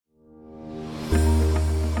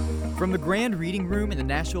From the Grand Reading Room in the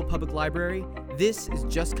Nashville Public Library, this is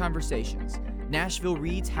Just Conversations, Nashville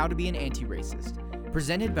Reads How to Be an Antiracist,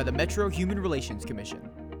 presented by the Metro Human Relations Commission.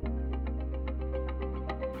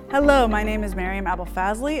 Hello, my name is Miriam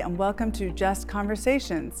Abel-Fazli, and welcome to Just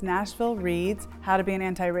Conversations, Nashville Reads How to Be an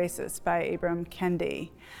Antiracist by Ibram Kendi,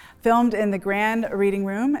 filmed in the Grand Reading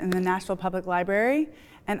Room in the Nashville Public Library,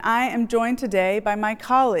 and I am joined today by my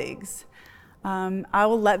colleagues. I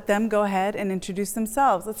will let them go ahead and introduce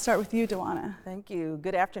themselves. Let's start with you, Dewana. Thank you.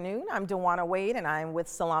 Good afternoon. I'm Dewana Wade, and I'm with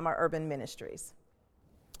Salama Urban Ministries.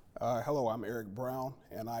 Hello, I'm Eric Brown,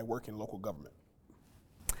 and I work in local government.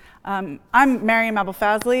 I'm Miriam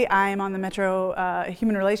Abel-Fazli. I'm on the Metro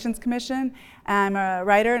Human Relations Commission. I'm a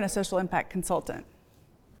writer and a social impact consultant.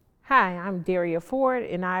 Hi, I'm Daria Ford,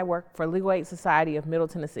 and I work for Legal Aid Society of Middle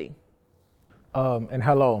Tennessee. And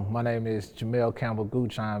hello, my name is Jamel Campbell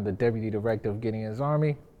Gooch. I'm the Deputy Director of Gideon's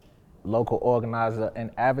Army, local organizer and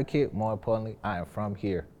advocate. More importantly, I am from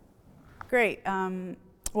here. Great. Well,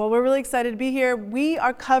 we're really excited to be here. We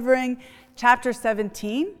are covering chapter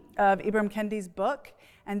 17 of Ibram Kendi's book,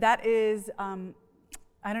 and that is,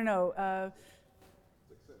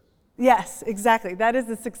 yes, exactly. That is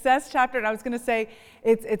the success chapter, and I was going to say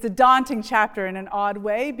it's a daunting chapter in an odd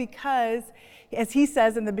way because, as he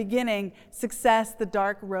says in the beginning, success, the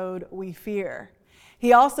dark road we fear.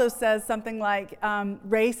 He also says something like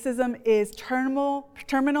racism is terminal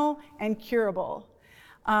and curable.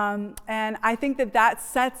 And I think that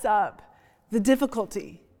sets up the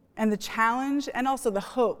difficulty and the challenge and also the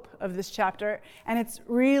hope of this chapter. And it's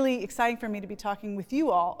really exciting for me to be talking with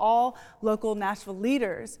you all local Nashville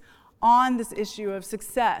leaders, on this issue of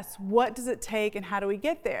success. What does it take and how do we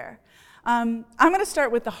get there? I'm going to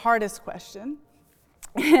start with the hardest question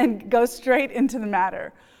and go straight into the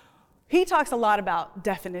matter. He talks a lot about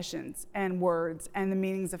definitions and words and the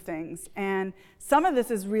meanings of things, and some of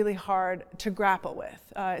this is really hard to grapple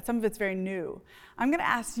with. Some of it's very new. I'm going to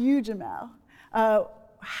ask you, Jamel,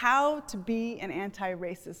 how to be an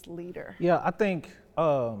anti-racist leader. Yeah, I think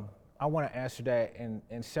I want to answer that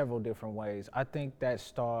in several different ways. I think that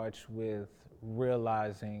starts with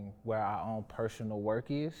realizing where our own personal work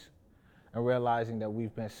is and realizing that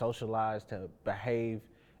we've been socialized to behave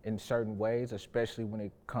in certain ways, especially when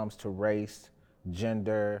it comes to race,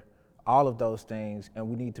 gender, all of those things, and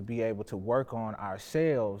we need to be able to work on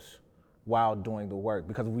ourselves while doing the work,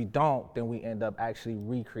 because if we don't, then we end up actually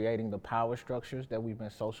recreating the power structures that we've been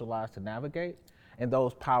socialized to navigate, and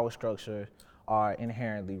those power structures are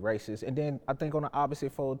inherently racist. And then I think on the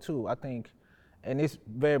opposite fold too, I think, and this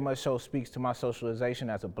very much so speaks to my socialization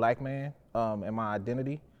as a Black man and my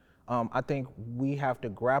identity, I think we have to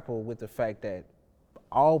grapple with the fact that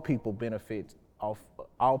all people benefit off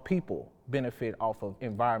of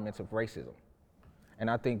environments of racism. And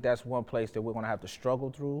I think that's one place that we're gonna have to struggle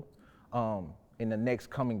through in the next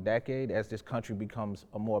coming decade as this country becomes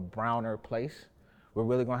a more browner place. We're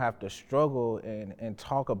really gonna have to struggle and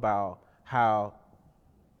talk about how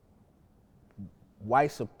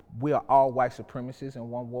we are all white supremacists in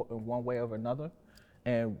one way or another,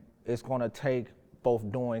 and it's gonna take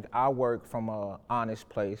both doing our work from an honest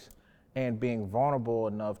place and being vulnerable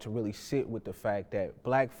enough to really sit with the fact that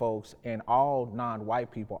Black folks and all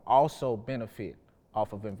non-white people also benefit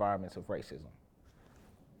off of environments of racism.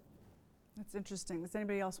 That's interesting. Does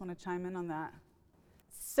anybody else want to chime in on that?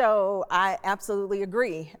 So I absolutely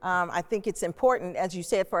agree. I think it's important, as you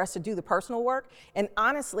said, for us to do the personal work. And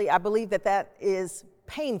honestly, I believe that is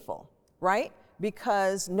painful, right?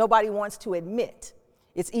 Because nobody wants to admit.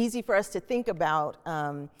 It's easy for us to think about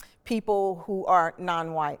people who are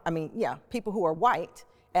non-white, people who are white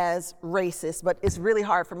as racist, but it's really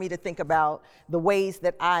hard for me to think about the ways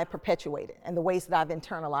that I perpetuate it and the ways that I've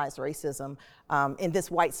internalized racism in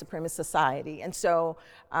this white supremacist society. And so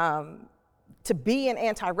to be an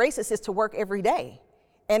anti-racist is to work every day,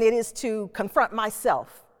 and it is to confront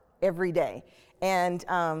myself every day. And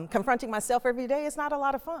confronting myself every day is not a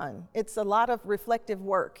lot of fun. It's a lot of reflective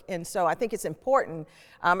work. And so I think it's important,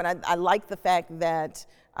 and I like the fact that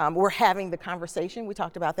we're having the conversation. We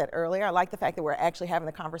talked about that earlier. I like the fact that we're actually having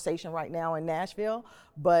the conversation right now in Nashville,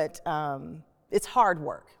 but it's hard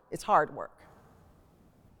work. It's hard work.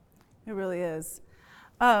 It really is.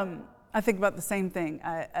 I think about the same thing.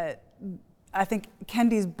 I think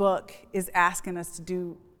Kendi's book is asking us to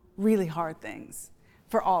do really hard things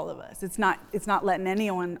for all of us. It's not letting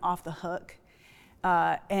anyone off the hook.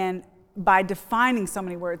 And by defining so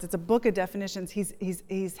many words, it's a book of definitions,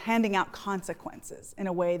 he's handing out consequences in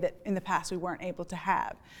a way that in the past we weren't able to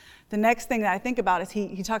have. The next thing that I think about is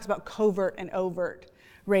he talks about covert and overt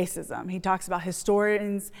racism. He talks about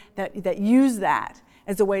historians that use that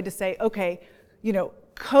as a way to say, okay,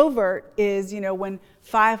 Covert is, when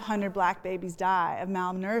 500 black babies die of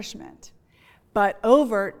malnourishment. But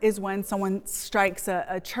overt is when someone strikes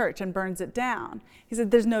a church and burns it down. He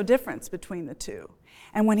said there's no difference between the two.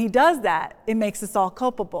 And when he does that, it makes us all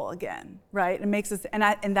culpable again, right? It makes us,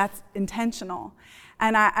 and that's intentional.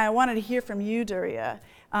 And I wanted to hear from you, Duria,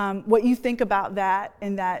 what you think about that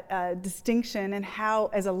and that distinction, and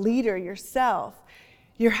how, as a leader yourself,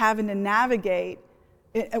 you're having to navigate.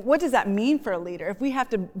 What does that mean for a leader? If we have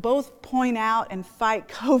to both point out and fight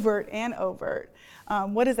covert and overt,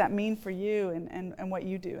 what does that mean for you and what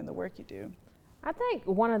you do and the work you do? I think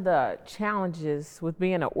one of the challenges with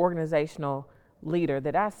being an organizational leader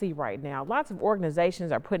that I see right now, lots of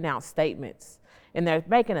organizations are putting out statements and they're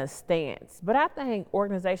making a stance. But I think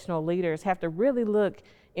organizational leaders have to really look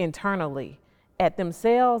internally at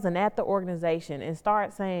themselves and at the organization and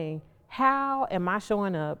start saying, how am I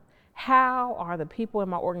showing up? How are the people in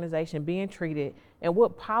my organization being treated? And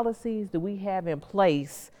what policies do we have in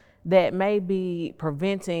place that may be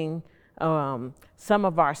preventing some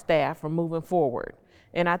of our staff from moving forward?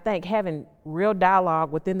 And I think having real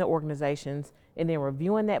dialogue within the organizations and then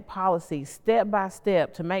reviewing that policy step by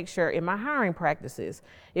step to make sure in my hiring practices,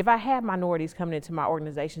 if I have minorities coming into my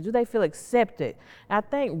organization, do they feel accepted? I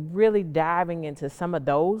think really diving into some of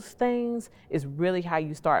those things is really how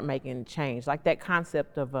you start making change, like that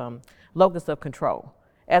concept of locus of control.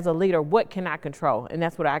 As a leader, what can I control? And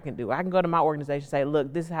that's what I can do. I can go to my organization and say,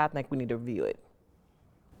 look, this is how I think we need to review it.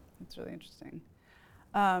 That's really interesting.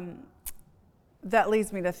 That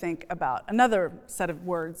leads me to think about another set of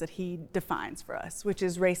words that he defines for us, which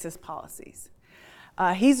is racist policies.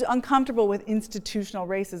 He's uncomfortable with institutional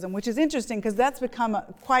racism, which is interesting because that's become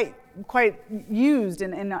quite used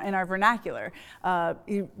in our vernacular.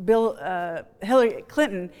 Hillary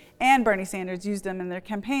Clinton and Bernie Sanders used them in their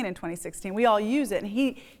campaign in 2016. We all use it, and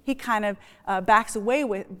he kind of backs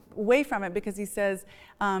away from it because he says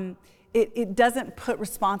it doesn't put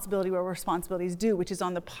responsibility where responsibility is due, which is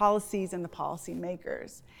on the policies and the policy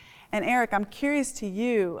makers. And Eric, I'm curious to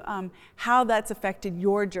you how that's affected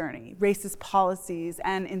your journey, racist policies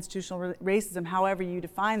and institutional racism, however you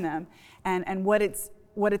define them, and what it's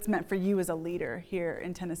meant for you as a leader here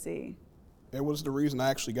in Tennessee. It was the reason I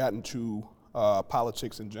actually got into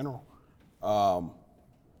politics in general.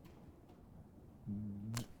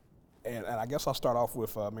 And I guess I'll start off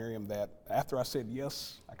with, Miriam, that after I said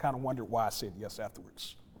yes, I kind of wondered why I said yes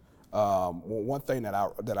afterwards. Well, one thing that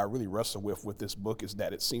I really wrestle with this book is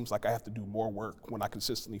that it seems like I have to do more work when I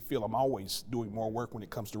consistently feel I'm always doing more work when it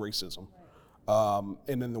comes to racism.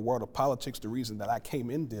 And in the world of politics, the reason that I came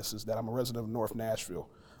in this is that I'm a resident of North Nashville.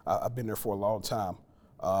 I've been there for a long time.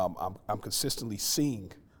 I'm consistently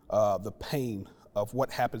seeing the pain of what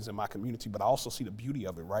happens in my community, but I also see the beauty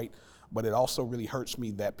of it, right? But it also really hurts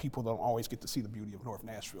me that people don't always get to see the beauty of North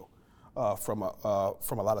Nashville from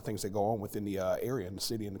a lot of things that go on within the area and the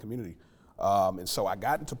city and the community. And so I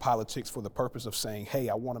got into politics for the purpose of saying, hey,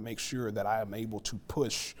 I want to make sure that I am able to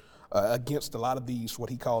push against a lot of these, what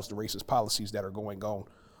he calls the racist policies that are going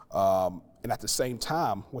on. And at the same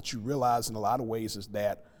time, what you realize in a lot of ways is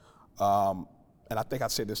that, and I think I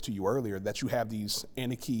said this to you earlier, that you have these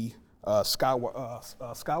Anakin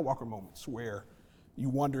Skywalker moments where you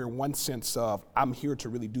wonder in one sense of, I'm here to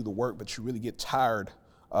really do the work, but you really get tired.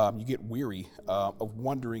 You get weary of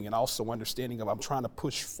wondering and also understanding of I'm trying to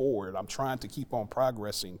push forward. I'm trying to keep on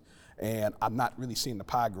progressing, and I'm not really seeing the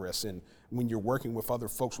progress. And when you're working with other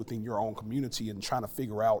folks within your own community and trying to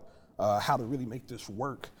figure out how to really make this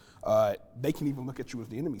work, they can even look at you as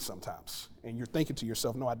the enemy sometimes. And you're thinking to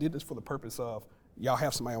yourself, no, I did this for the purpose of y'all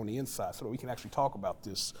have somebody on the inside so that we can actually talk about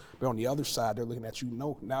this. But on the other side, they're looking at you,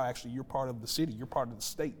 no, now actually you're part of the city, you're part of the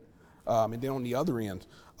state. And then on the other end,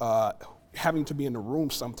 having to be in the room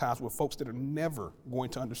sometimes with folks that are never going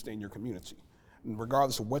to understand your community, and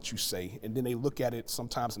regardless of what you say, and then they look at it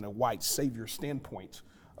sometimes in a white savior standpoint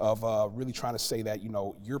of really trying to say that, you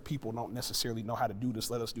know, your people don't necessarily know how to do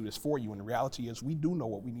this, let us do this for you. And the reality is we do know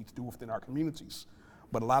what we need to do within our communities.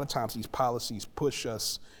 But a lot of times these policies push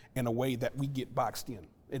us in a way that we get boxed in.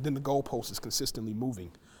 And then the goalpost is consistently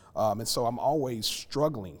moving. And so I'm always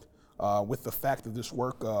struggling with the fact of this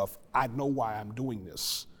work of, I know why I'm doing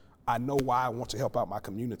this. I know why I want to help out my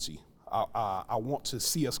community. I want to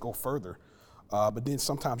see us go further. But then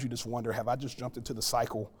sometimes you just wonder, have I just jumped into the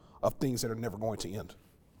cycle of things that are never going to end?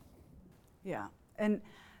 Yeah. And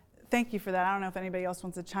thank you for that. I don't know if anybody else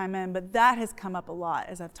wants to chime in, but that has come up a lot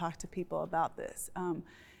as I've talked to people about this.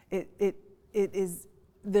 It is,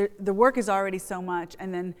 the work is already so much,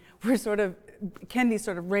 and then we're Kendi's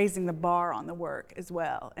sort of raising the bar on the work as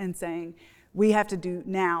well and saying, we have to do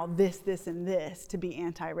now this, this, and this to be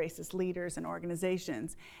anti-racist leaders and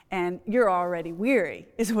organizations. And you're already weary,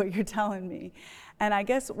 is what you're telling me. And I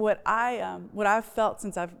guess what I've felt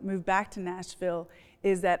since I've moved back to Nashville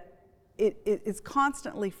is that it's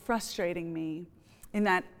constantly frustrating me in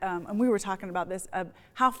that, and we were talking about this,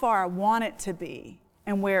 how far I want it to be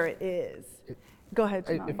and where it is. Go ahead,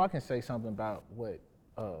 Jamali. If I can say something about what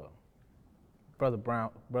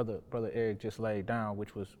Brother Eric just laid down,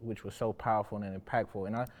 which was so powerful and impactful,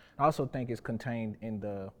 and I also think it's contained in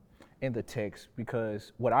the text,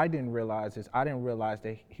 because what I didn't realize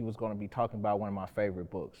that he was going to be talking about one of my favorite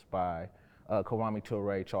books by Kwame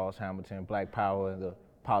Ture, Charles Hamilton, Black Power and the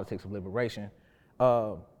Politics of Liberation.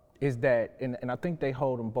 Is that, and I think they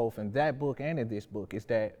hold them both in that book and in this book, is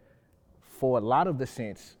that for a lot of the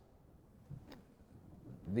sense,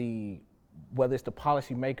 whether it's the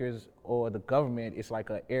policymakers or the government, it's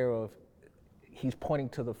like an era of, he's pointing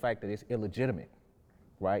to the fact that it's illegitimate,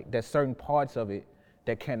 right? There's certain parts of it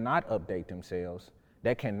that cannot update themselves,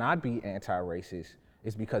 that cannot be anti-racist,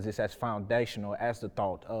 is because it's as foundational as the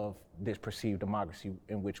thought of this perceived democracy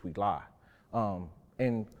in which we lie.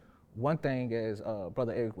 And one thing, as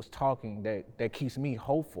Brother Eric was talking, that keeps me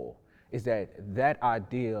hopeful is that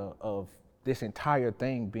idea of this entire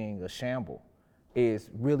thing being a shamble is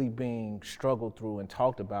really being struggled through and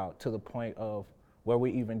talked about, to the point of where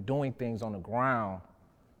we're even doing things on the ground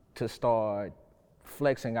to start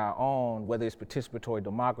flexing our own, whether it's participatory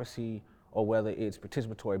democracy or whether it's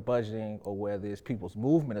participatory budgeting or whether it's people's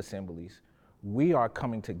movement assemblies. We are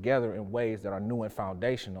coming together in ways that are new and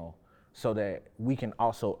foundational so that we can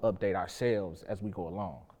also update ourselves as we go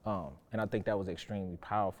along. And I think that was extremely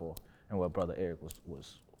powerful in what Brother Eric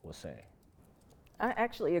was saying. I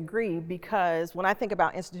actually agree, because when I think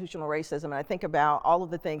about institutional racism, and I think about all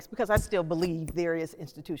of the things, because I still believe there is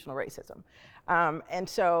institutional racism. And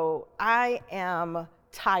so I am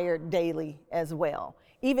tired daily as well,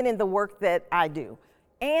 even in the work that I do.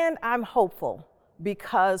 And I'm hopeful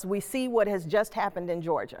because we see what has just happened in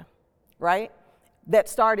Georgia, right? That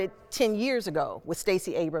started 10 years ago with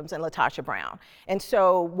Stacey Abrams and LaTosha Brown. And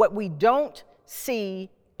so what we don't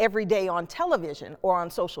see every day on television or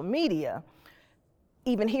on social media,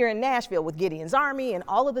 even here in Nashville with Gideon's Army and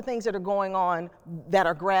all of the things that are going on that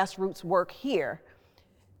are grassroots work here,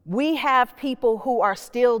 we have people who are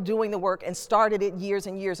still doing the work and started it years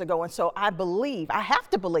and years ago. And so I have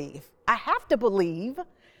to believe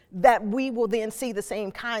that we will then see the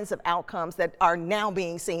same kinds of outcomes that are now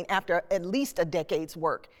being seen after at least a decade's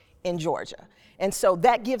work in Georgia. And so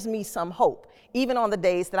that gives me some hope, even on the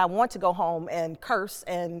days that I want to go home and curse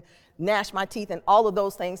and gnash my teeth and all of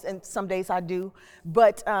those things, and some days I do,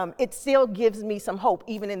 but it still gives me some hope,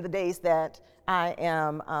 even in the days that I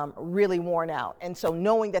am really worn out. And so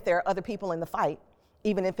knowing that there are other people in the fight,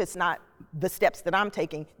 even if it's not the steps that I'm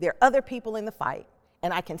taking, there are other people in the fight,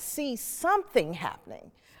 and I can see something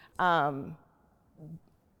happening.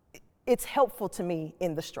 It's helpful to me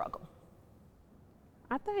in the struggle.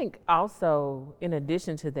 I think also, in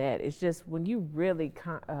addition to that, it's just when you really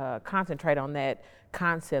concentrate on that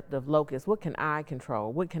concept of locus, what can I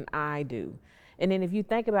control? What can I do? And then if you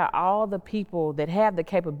think about all the people that have the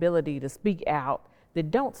capability to speak out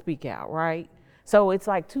that don't speak out, right? So it's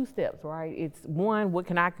like two steps, right? It's one, what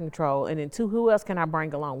can I control? And then two, who else can I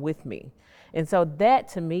bring along with me? And so that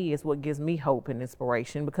to me is what gives me hope and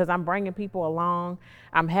inspiration, because I'm bringing people along,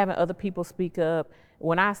 I'm having other people speak up.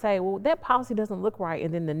 When I say, well, that policy doesn't look right,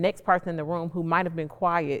 and then the next person in the room who might have been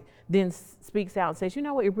quiet then speaks out and says, you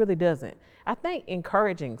know what, it really doesn't. I think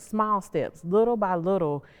encouraging small steps, little by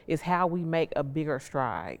little, is how we make a bigger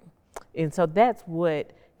stride. And so that's what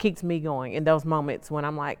keeps me going in those moments when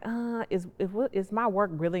I'm like, is my work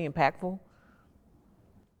really impactful?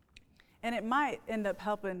 And it might end up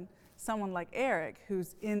helping someone like Eric,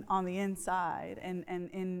 who's on the inside and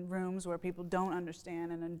in rooms where people don't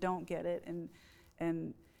understand and don't get it, and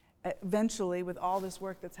eventually, with all this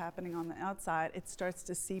work that's happening on the outside, it starts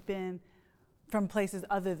to seep in from places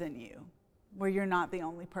other than you, where you're not the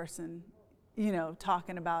only person,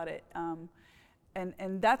 talking about it.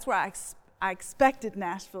 And that's where I expected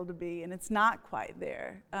Nashville to be, and it's not quite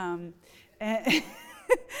there.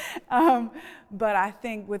 But I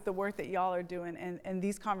think with the work that y'all are doing and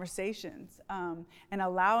these conversations, and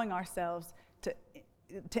allowing ourselves to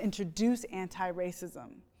introduce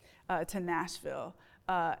anti-racism to Nashville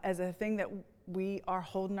as a thing that we are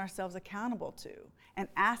holding ourselves accountable to and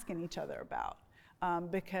asking each other about,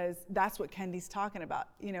 because that's what Kendi's talking about.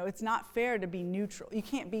 It's not fair to be neutral. You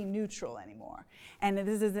can't be neutral anymore. And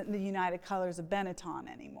this isn't the United Colors of Benetton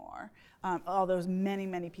anymore, although many,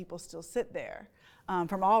 many people still sit there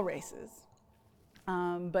from all races.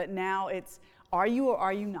 But now it's, are you or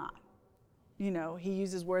are you not? You know, he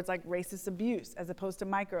uses words like racist abuse as opposed to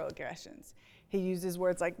microaggressions. He uses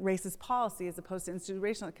words like racist policy as opposed to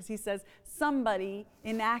institutional, because he says somebody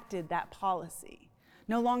enacted that policy.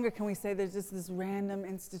 No longer can we say there's just this random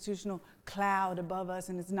institutional cloud above us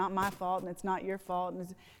and it's not my fault and it's not your fault.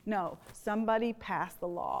 No, somebody passed the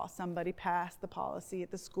law, somebody passed the policy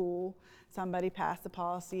at the school, somebody passed the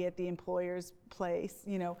policy at the employer's place,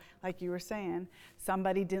 you know, like you were saying.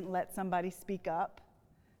 Somebody didn't let somebody speak up.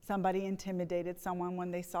 Somebody intimidated someone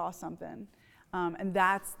when they saw something. And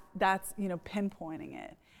that's you know, pinpointing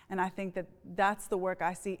it. And I think that that's the work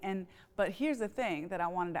I see. But here's the thing that I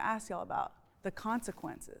wanted to ask y'all about. The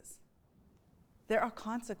consequences. There are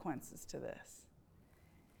consequences to this.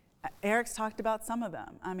 Eric's talked about some of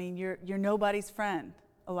them. I mean, you're nobody's friend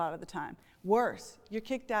a lot of the time. Worse, you're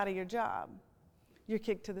kicked out of your job. You're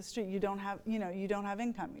kicked to the street. You don't have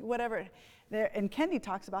income, whatever. And Kendi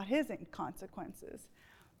talks about his consequences.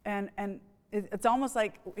 And it's almost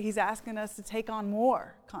like he's asking us to take on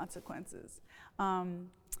more consequences.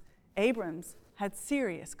 Abrams had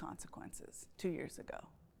serious consequences 2 years ago.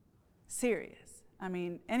 Serious. I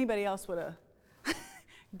mean, anybody else would have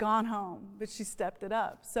gone home, but she stepped it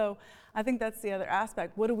up. So I think that's the other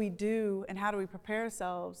aspect. What do we do and how do we prepare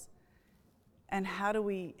ourselves, and how do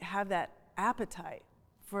we have that appetite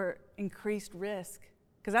for increased risk?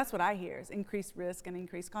 Because that's what I hear, is increased risk and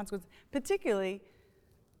increased consequences, particularly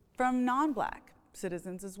from non-Black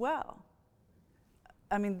citizens as well.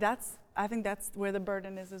 I mean, I think that's where the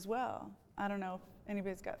burden is as well. I don't know if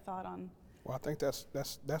anybody's got thought on. Well, I think that's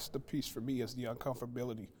the piece for me, is the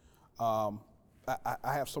uncomfortability. I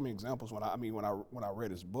have so many examples when I read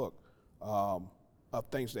his book of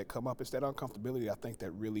things that come up. It's that uncomfortability, I think, that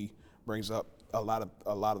really brings up a lot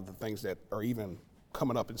of the things that are even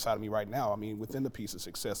coming up inside of me right now. I mean, within the piece of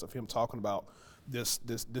success of him talking about this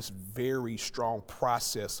very strong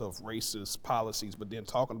process of racist policies, but then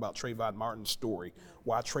talking about Trayvon Martin's story,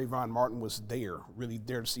 why Trayvon Martin was there, really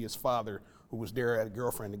there to see his father, who was there at a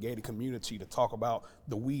girlfriend in the gated community, to talk about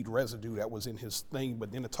the weed residue that was in his thing,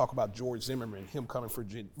 but then to talk about George Zimmerman, him coming from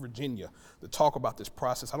Virginia, to talk about this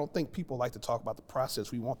process. I don't think people like to talk about the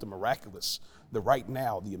process. We want the miraculous, the right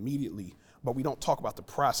now, the immediately, but we don't talk about the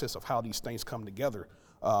process of how these things come together.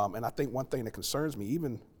 And I think one thing that concerns me,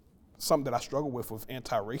 even something that I struggle with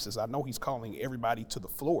anti-racist, I know he's calling everybody to the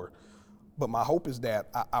floor, but my hope is that,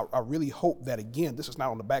 I really hope that, again, this is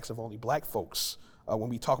not on the backs of only Black folks. When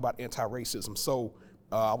we talk about anti-racism. So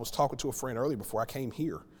I was talking to a friend earlier before I came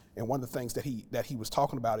here, and one of the things that he was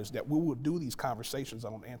talking about is that we will do these conversations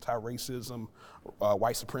on anti-racism,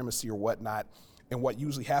 white supremacy or whatnot, and what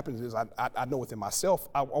usually happens is I know within myself,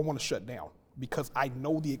 I want to shut down, because I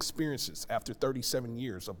know the experiences after 37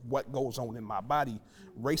 years of what goes on in my body.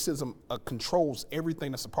 Racism controls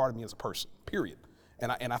everything that's a part of me as a person, period.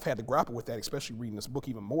 And I've had to grapple with that, especially reading this book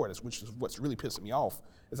even more, which is what's really pissing me off,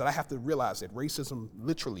 is that I have to realize that racism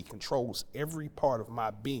literally controls every part of my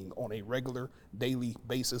being on a regular, daily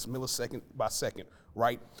basis, millisecond by second,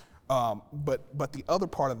 right? But the other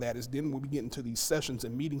part of that is then when we get into these sessions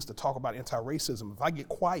and meetings to talk about anti-racism, if I get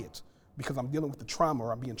quiet because I'm dealing with the trauma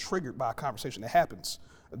or I'm being triggered by a conversation that happens,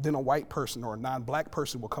 then a white person or a non-Black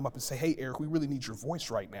person will come up and say, hey, Eric, we really need your voice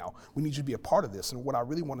right now. We need you to be a part of this. And what I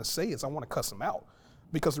really want to say is I want to cuss them out.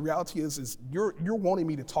 Because the reality is you're wanting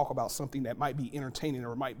me to talk about something that might be entertaining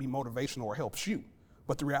or might be motivational or helps you.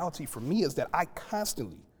 But the reality for me is that I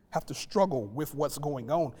constantly have to struggle with what's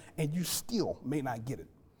going on, and you still may not get it.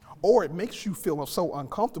 Or it makes you feel so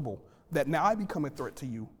uncomfortable that now I become a threat to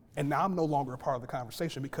you, and now I'm no longer a part of the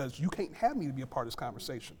conversation because you can't have me to be a part of this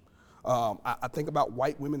conversation. I think about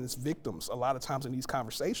white women as victims a lot of times in these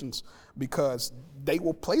conversations, because they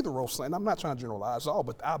will play the role, and I'm not trying to generalize all,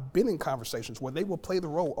 but I've been in conversations where they will play the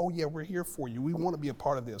role, oh yeah, we're here for you, we want to be a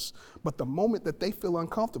part of this. But the moment that they feel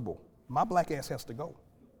uncomfortable, my Black ass has to go.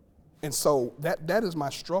 And so that is my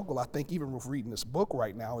struggle, I think, even with reading this book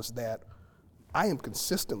right now, is that I am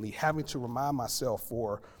consistently having to remind myself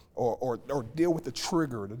or deal with the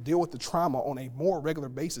trigger, to deal with the trauma on a more regular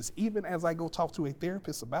basis, even as I go talk to a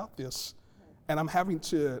therapist about this. And I'm having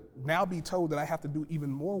to now be told that I have to do even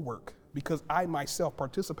more work because I myself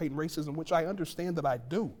participate in racism, which I understand that I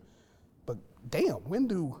do. But damn, when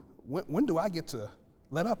do I get to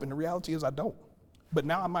let up? And the reality is I don't. But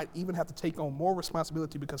now I might even have to take on more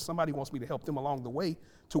responsibility because somebody wants me to help them along the way,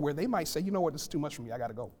 to where they might say, you know what, this is too much for me, I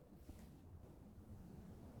gotta go.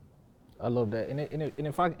 I love that, and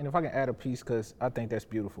if I can add a piece, because I think that's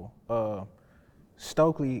beautiful.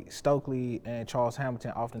 Stokely and Charles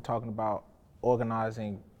Hamilton often talking about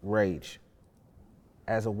organizing rage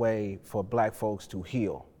as a way for Black folks to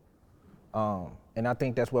heal. And I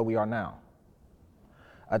think that's where we are now.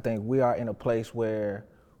 I think we are in a place where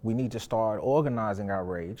we need to start organizing our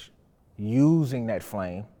rage, using that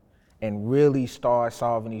flame, and really start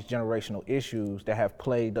solving these generational issues that have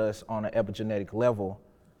plagued us on an epigenetic level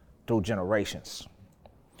through generations.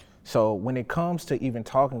 So when it comes to even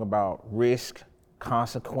talking about risk,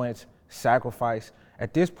 consequence, sacrifice,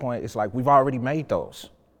 at this point, it's like we've already made those.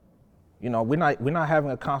 You know, we're not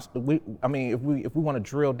having a constant. If we want to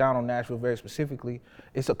drill down on Nashville very specifically,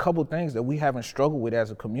 it's a couple things that we haven't struggled with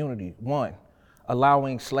as a community. One,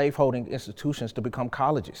 allowing slaveholding institutions to become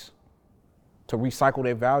colleges, to recycle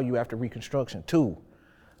their value after Reconstruction. Two,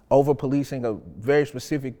 over-policing a very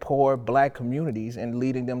specific poor Black communities and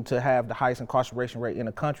leading them to have the highest incarceration rate in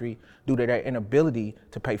the country due to their inability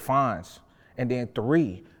to pay fines. And then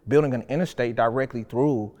three, building an interstate directly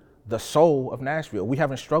through the soul of Nashville. We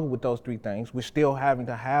haven't struggled with those three things. We're still having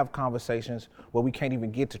to have conversations where we can't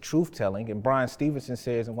even get to truth telling. And Brian Stevenson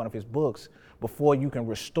says in one of his books, before you can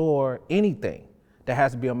restore anything, there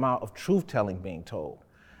has to be an amount of truth telling being told.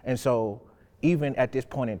 And so even at this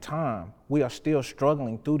point in time, we are still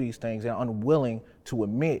struggling through these things and unwilling to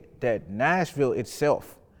admit that Nashville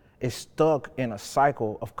itself is stuck in a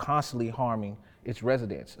cycle of constantly harming its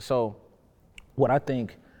residents. So what I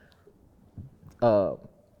think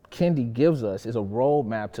Kendi gives us is a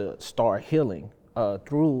roadmap to start healing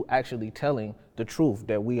through actually telling the truth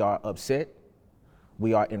that we are upset,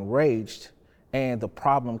 we are enraged, and the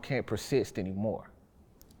problem can't persist anymore.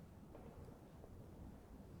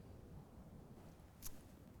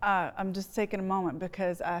 I'm just taking a moment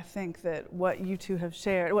because I think that what you two have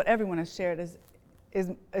shared, what everyone has shared,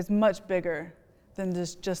 is much bigger than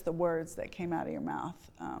just the words that came out of your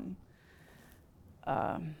mouth.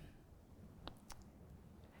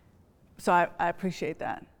 So I appreciate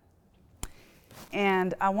that.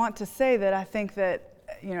 And I want to say that I think that,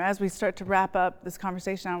 you know, as we start to wrap up this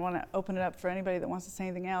conversation, I want to open it up for anybody that wants to say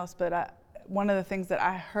anything else. But one of the things that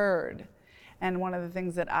I heard and one of the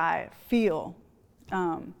things that I feel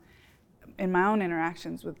in my own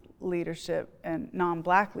interactions with leadership and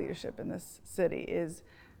non-Black leadership in this city is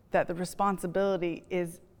that the responsibility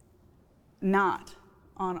is not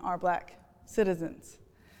on our Black citizens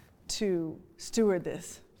to steward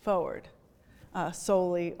this forward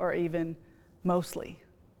solely or even mostly,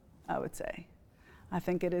 I would say. I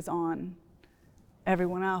think it is on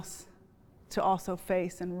everyone else to also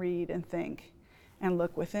face and read and think and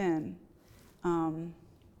look within. And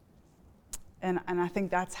I think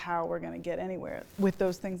that's how we're going to get anywhere with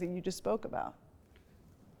those things that you just spoke about.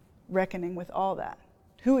 Reckoning with all that.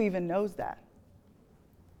 Who even knows that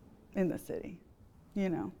in the city, you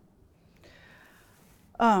know?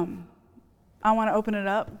 I want to open it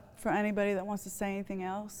up for anybody that wants to say anything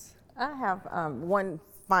else. I have one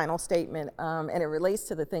final statement, and it relates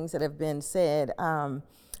to the things that have been said.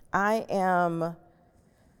 I am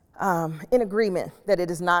in agreement that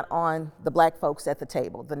it is not on the Black folks at the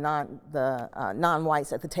table, the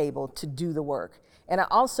non-whites at the table to do the work. And I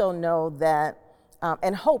also know that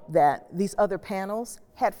and hope that these other panels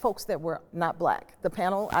had folks that were not Black. The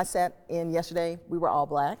panel I sat in yesterday, we were all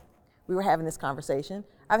Black. We were having this conversation.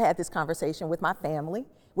 I've had this conversation with my family,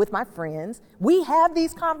 with my friends. We have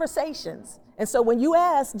these conversations. And so when you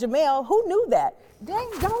ask Jamel, who knew that? Dang,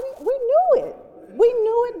 don't we knew it. We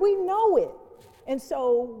knew it, we know it. And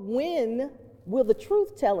so when will the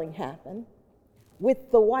truth telling happen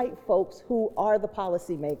with the white folks who are the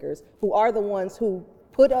policymakers, who are the ones who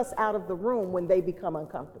put us out of the room when they become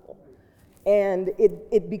uncomfortable? And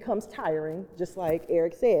it becomes tiring, just like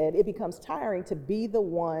Eric said, it becomes tiring to be the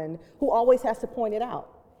one who always has to point it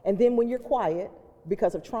out. And then when you're quiet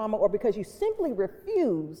because of trauma or because you simply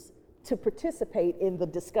refuse to participate in the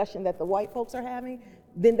discussion that the white folks are having,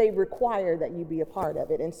 then they require that you be a part of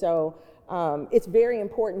it. And so it's very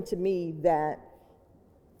important to me that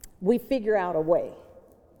we figure out a way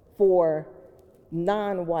for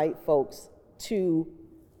non-white folks to,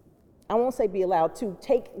 I won't say be allowed, to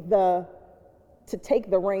take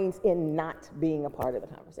the reins in not being a part of the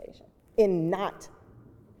conversation, in not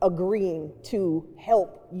agreeing to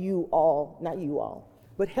help you all, not you all,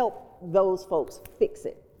 but help those folks fix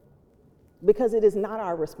it. Because it is not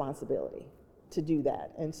our responsibility to do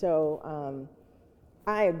that. And so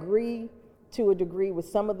I agree to a degree with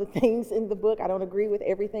some of the things in the book. I don't agree with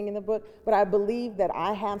everything in the book, but I believe that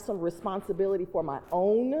I have some responsibility for my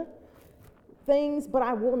own things, but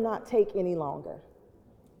I will not take any longer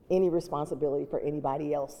any responsibility for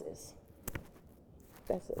anybody else's.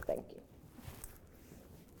 That's it, thank you.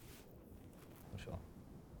 Sure.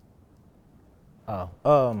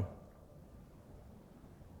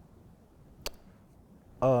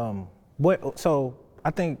 So I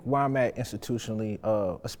think where I'm at institutionally,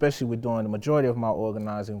 especially with doing the majority of my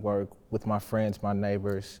organizing work with my friends, my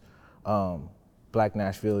neighbors, Black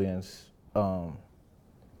Nashvillians,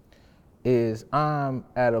 is I'm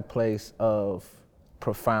at a place of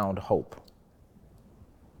profound hope.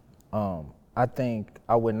 I think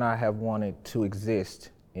I would not have wanted to exist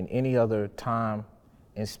in any other time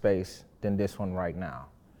and space than this one right now.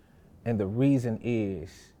 And the reason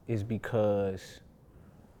is because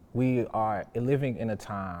we are living in a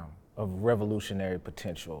time of revolutionary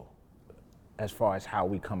potential as far as how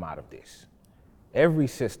we come out of this. Every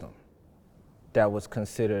system that was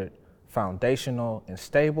considered foundational and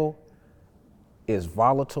stable is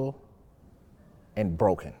volatile and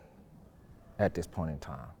broken at this point in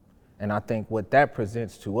time. And I think what that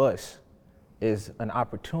presents to us is an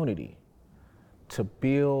opportunity to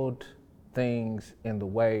build things in the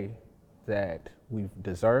way that we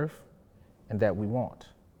deserve and that we want.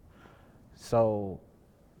 So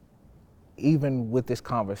even with this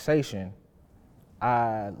conversation,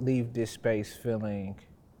 I leave this space feeling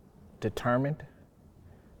determined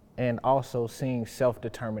and also seeing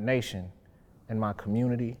self-determination in my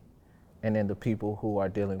community and in the people who are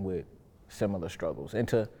dealing with similar struggles. And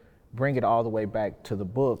to bring it all the way back to the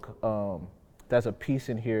book, there's a piece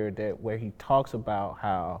in here where he talks about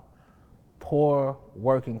how poor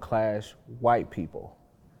working class white people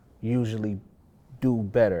usually do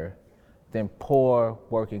better than poor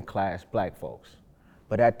working class Black folks.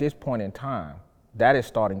 But at this point in time, that is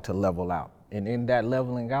starting to level out. And in that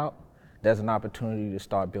leveling out, there's an opportunity to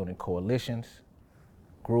start building coalitions,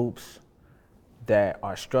 groups that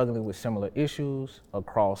are struggling with similar issues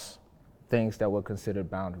across things that were considered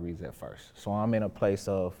boundaries at first. So I'm in a place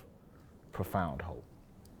of profound hope.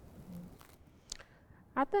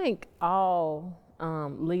 I think all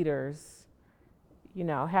leaders,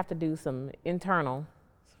 have to do some internal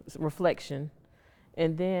reflection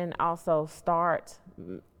and then also start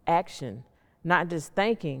action, not just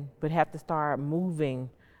thinking, but have to start moving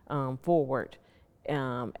forward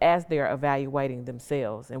as they're evaluating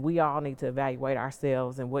themselves. And we all need to evaluate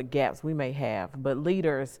ourselves and what gaps we may have. But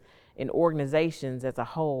leaders and organizations as a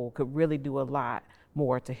whole could really do a lot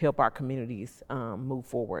more to help our communities move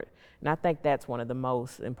forward. And I think that's one of the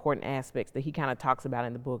most important aspects that he kind of talks about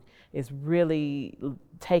in the book, is really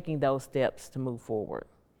taking those steps to move forward.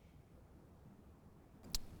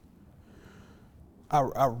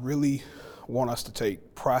 I really want us to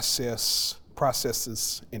take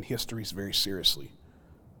processes and histories very seriously.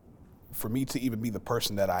 For me to even be the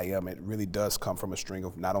person that I am, it really does come from a string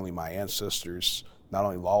of not only my ancestors, not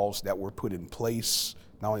only laws that were put in place,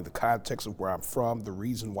 not only the context of where I'm from, the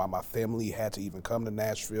reason why my family had to even come to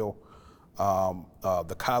Nashville,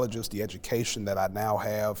 the colleges, the education that I now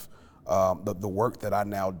have, the work that I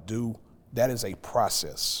now do. That is a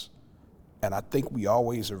process. And I think we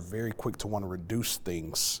always are very quick to want to reduce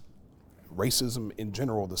things. Racism in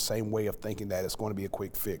general, the same way of thinking that it's going to be a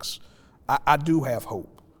quick fix. I do have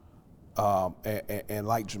hope. And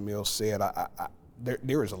like Jamil said,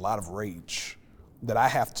 there is a lot of rage that I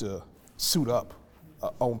have to suit up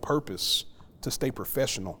on purpose to stay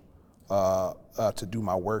professional, to do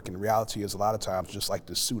my work. And the reality is, a lot of times, just like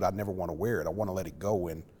this suit, I never want to wear it. I want to let it go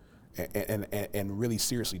and really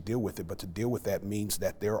seriously deal with it. But to deal with that means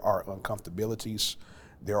that there are uncomfortabilities,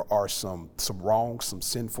 there are some wrongs, some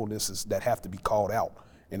sinfulnesses that have to be called out.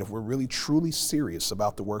 And if we're really truly serious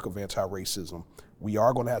about the work of anti-racism, we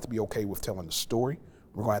are going to have to be okay with telling the story.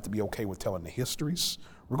 We're going to have to be okay with telling the histories.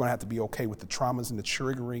 We're going to have to be okay with the traumas and the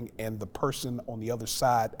triggering, and the person on the other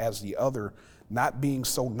side as the other not being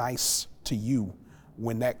so nice to you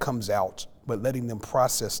when that comes out, but letting them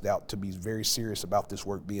process it out to be very serious about this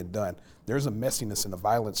work being done. There's a messiness and a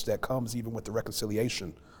violence that comes even with the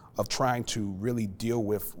reconciliation of trying to really deal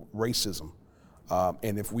with racism.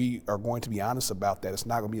 And if we are going to be honest about that, it's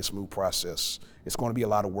not going to be a smooth process. It's going to be a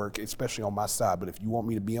lot of work, especially on my side. But if you want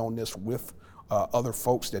me to be on this with other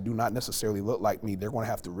folks that do not necessarily look like me, they're going to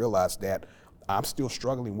have to realize that I'm still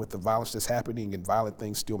struggling with the violence that's happening, and violent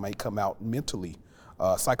things still may come out mentally,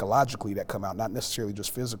 psychologically, that come out, not necessarily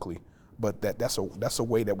just physically. But that's a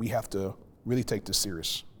way that we have to really take this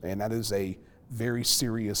serious. And that is a very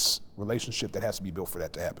serious relationship that has to be built for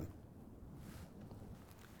that to happen.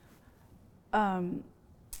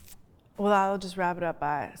 Well, I'll just wrap it up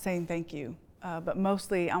by saying thank you. But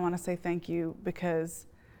mostly I want to say thank you because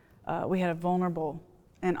we had a vulnerable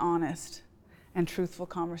and honest and truthful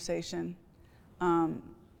conversation. And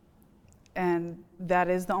that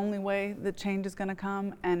is the only way that change is going to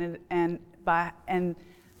come. And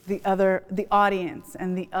the audience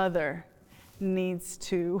and the other needs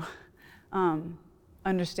to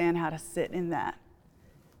understand how to sit in that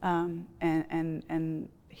and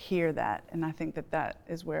hear that. And I think that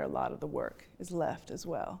is where a lot of the work is left as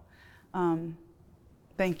well.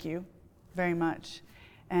 Thank you very much.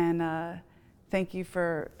 And thank you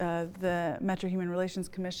for the Metro Human Relations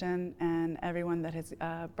Commission and everyone that has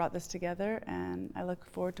brought this together. And I look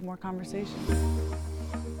forward to more conversations.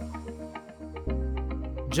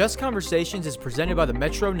 Just Conversations is presented by the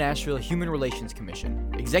Metro Nashville Human Relations Commission.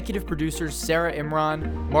 Executive producers Sarah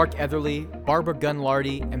Imran, Mark Etherly, Barbara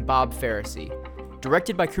Gunlardy, and Bob Farrisee.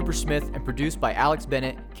 Directed by Cooper Smith and produced by Alex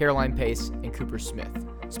Bennett, Caroline Pace, and Cooper Smith.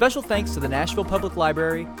 Special thanks to the Nashville Public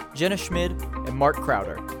Library, Jenna Schmid, and Mark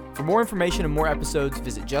Crowder. For more information and more episodes,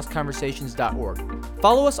 visit justconversations.org.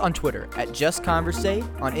 Follow us on Twitter at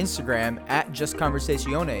JustConversate, on Instagram at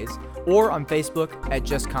JustConversaciones, or on Facebook at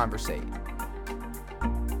JustConversate.